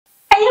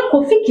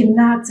Kofi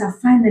Kinaata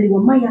finally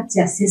when my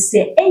yatia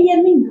say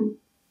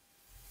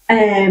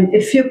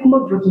if you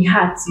come Broken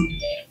Heart,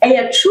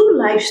 a true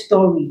life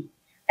story,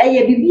 a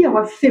baby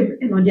our film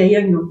and on the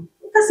young.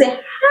 I say,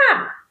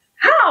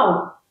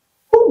 how?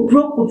 Who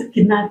broke Kofi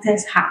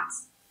Kinaata's heart?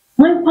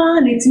 My pa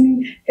let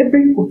me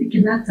every Kofi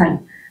Kinaata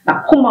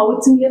that come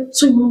out to me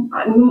to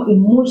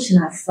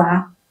emotional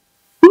sir.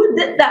 Who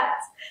did that?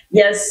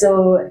 Yes,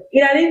 so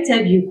in an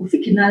interview, Kofi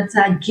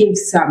Kinaata gave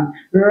some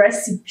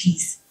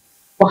recipes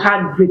for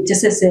heartbreak.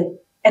 Just as a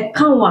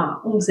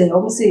kawa, say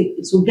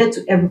it will get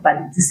to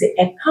everybody. To say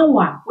a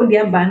kawa, when the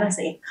ambana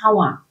say a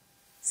kawa,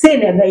 say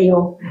never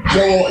your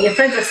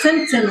friends a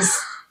sentence,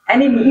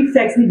 and any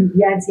effects need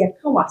be anti a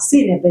kawa,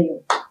 say never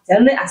yo.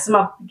 Tell me as my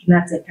Kofi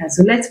Kinaata.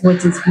 So let's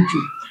watch this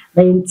video.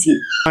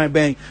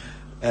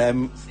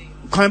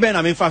 I'm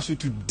in fast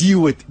to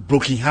deal with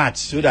broken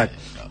hearts so that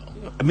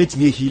makes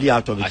me heal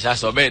out of it. I shall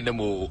survey them.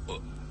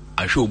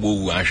 I show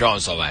boo and shall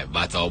survive,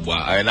 but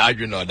I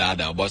do know that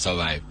about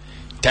survive.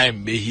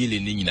 Time be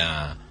healing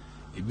na.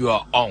 If you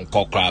are on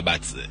cockra,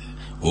 but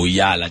oh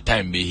yeah, la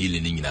time be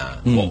healing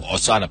na. Or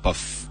son of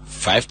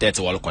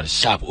 5:30 walk on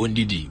sharp on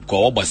Didi.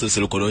 Go over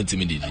so local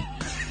intimidated.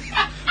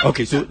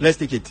 Okay, so let's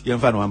take it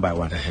one by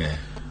one.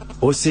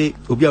 Or say,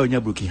 Obia on your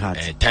broken heart.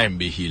 Time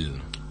be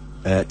healing.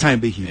 Time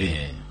be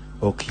healing.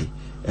 Okay.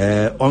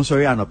 I'm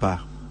sorry, Anopa.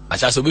 I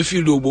shall be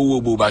feel do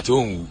but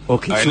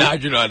okay, so I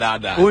do know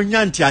that. Oh,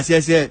 Yanti, I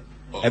said,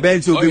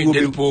 okay, so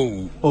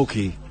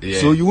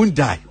you won't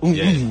die.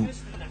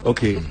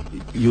 Okay,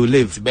 you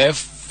live.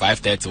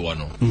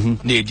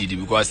 5:31. Needed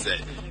because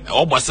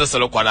almost a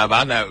solo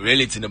quadabana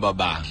relative number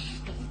bar.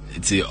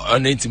 It's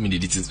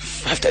unintimidated. It is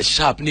 5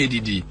 sharp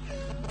needed.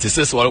 To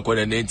say swallow quite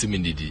an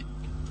intimidated.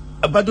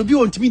 But do you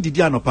want me the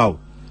Anopa?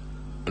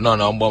 No,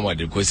 I'm bomb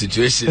the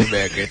situation.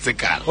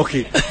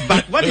 Okay,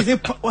 but what is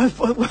it?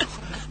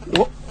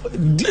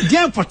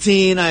 Dear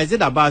 14, I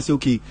said about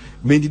okay,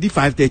 maybe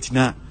 5:30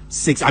 now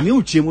 6. I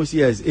mean, Uchemos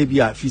years,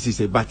 ABR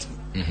physics, but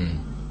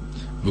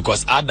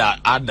because Ada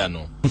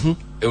no,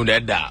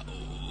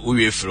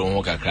 we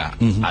from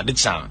Kakra at the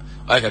chan.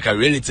 I can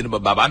really tell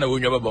Baba, I will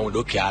never bound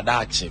okay.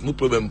 Adachi, no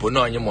problem,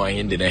 Pono, and your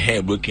hand in a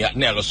hair broken at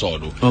Nello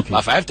Sordo. Okay,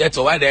 but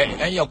 5:30 why there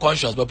and your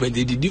conscious, but when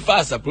they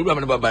differ a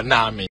problem about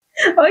Nami.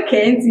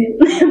 Okay,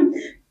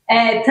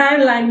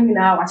 timeline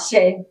now I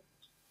share.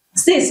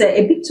 Say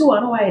a bit too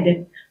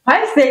unwide.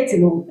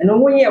 5:30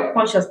 and when you're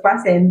conscious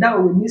pass and that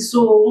will be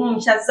so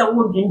shut some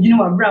you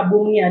know a bra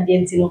boom near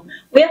dentino.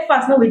 We are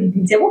fast no way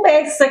did go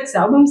back 6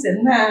 albums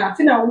and nah,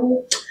 I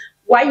know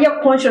why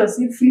you're conscious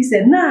if you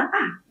say nah,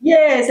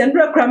 yes, and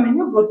cramming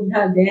your broken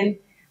heart then.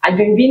 I've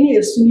been being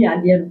a senior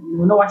at the end,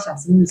 you know what I'm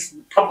saying.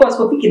 Of course,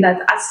 Kofi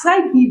Kinaata,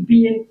 aside he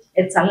being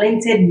a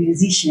talented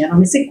musician,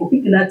 I'm saying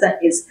Kofi Kinaata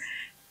is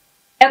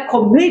a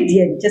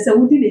comedian, just a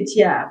wooden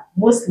chair,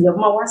 mostly of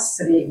my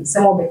was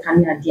some of the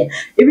Canadian.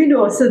 Even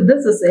though so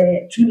this is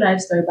a true life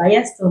story, but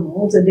yes,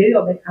 also the day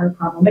of the kind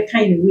of way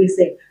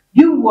say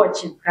you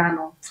watch it,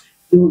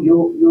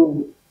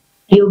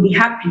 you'll be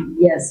happy.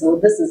 Yes, so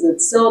this is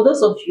it. So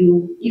those of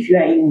you, if you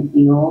are in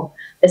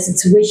a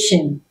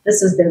situation,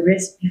 this is the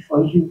recipe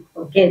for you.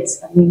 Forget,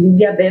 I mean, you'll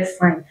be a bit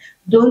fine.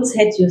 Don't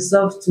hurt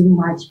yourself too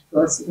much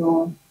because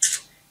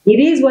it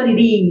is what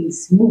it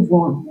is. Move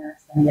on.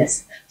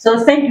 Yes. So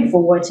thank you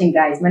for watching,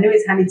 guys. My name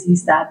is Honey T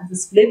Star.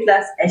 This is Play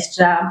Plus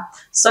Extra.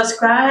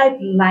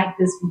 Subscribe, like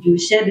this video,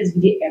 share this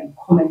video, and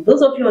comment.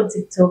 Those of you on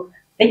TikTok,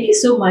 thank you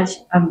so much.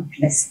 I'm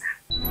blessed.